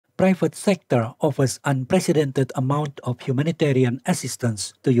private sector offers unprecedented amount of humanitarian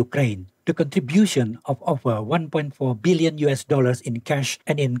assistance to Ukraine. The contribution of over $1.4 billion in cash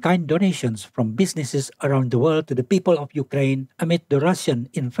and in-kind donations from businesses around the world to the people of Ukraine amid the Russian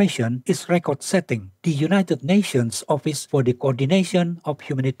invasion is record-setting. The United Nations Office for the Coordination of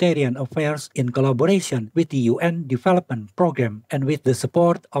Humanitarian Affairs, in collaboration with the UN Development Programme and with the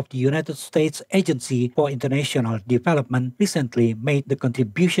support of the United States Agency for International Development, recently made the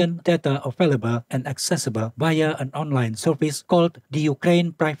contribution data available and accessible via an online service called the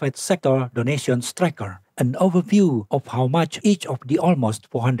Ukraine Private Sector Donations Tracker. An overview of how much each of the almost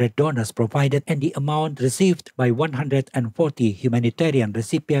 400 donors provided and the amount received by 140 humanitarian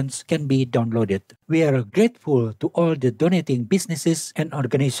recipients can be downloaded. We are grateful to all the donating businesses and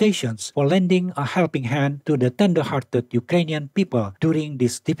organizations for lending a helping hand to the tender-hearted Ukrainian people during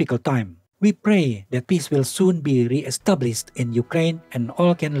this difficult time. We pray that peace will soon be re-established in Ukraine and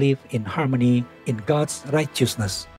all can live in harmony in God's righteousness.